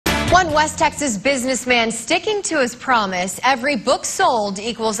One West Texas businessman sticking to his promise: every book sold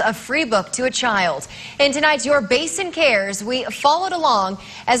equals a free book to a child. In tonight's Your Basin Cares, we followed along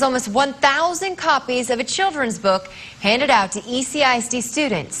as almost 1,000 copies of a children's book handed out to ECISD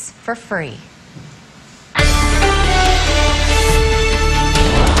students for free.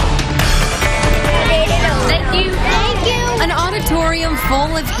 An auditorium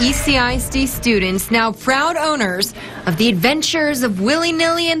full of ECISD students, now proud owners of the adventures of Willy,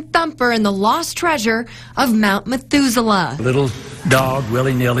 Nilly, and Thumper and the lost treasure of Mount Methuselah. A little dog,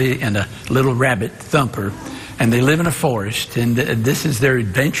 Willy, Nilly, and a little rabbit, Thumper. And they live in a forest, and this is their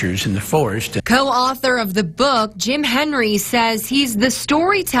adventures in the forest. Co-author of the book, Jim Henry, says he's the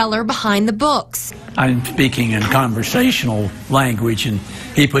storyteller behind the books. I'm speaking in conversational language, and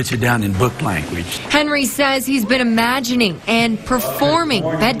he puts it down in book language. Henry says he's been imagining and performing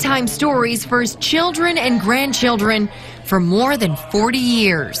bedtime stories for his children and grandchildren for more than 40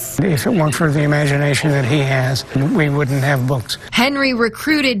 years. If it weren't for the imagination that he has, we wouldn't have books. Henry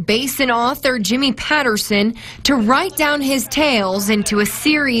recruited Basin author Jimmy Patterson to write down his tales into a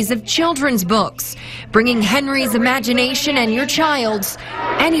series of children's books, bringing Henry's imagination and your child's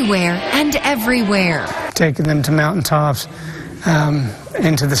anywhere and everywhere. Taking them to mountaintops,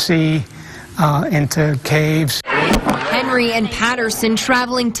 into the sea, into caves. Henry and Patterson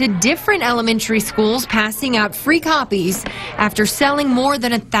traveling to different elementary schools, passing out free copies after selling more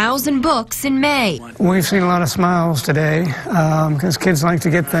than 1,000 books in May. We've seen a lot of smiles today because kids like to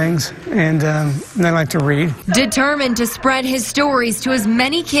get things and they like to read. Determined to spread his stories to as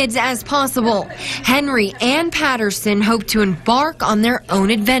many kids as possible, Henry and Patterson hope to embark on their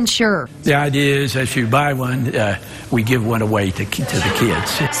own adventure. The idea is, as you buy one, we give one away to the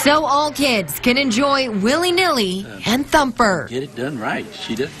kids. So all kids can enjoy Willy, Nilly, and Thumper. Get it done right.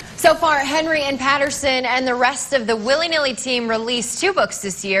 She did. So far, Henry and Patterson and the rest of the Willy Nilly team released 2 books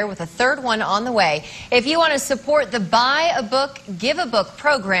this year, with a 3rd one on the way. If you want to support the Buy a Book, Give a Book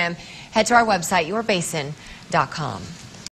program, head to our website, yourbasin.com.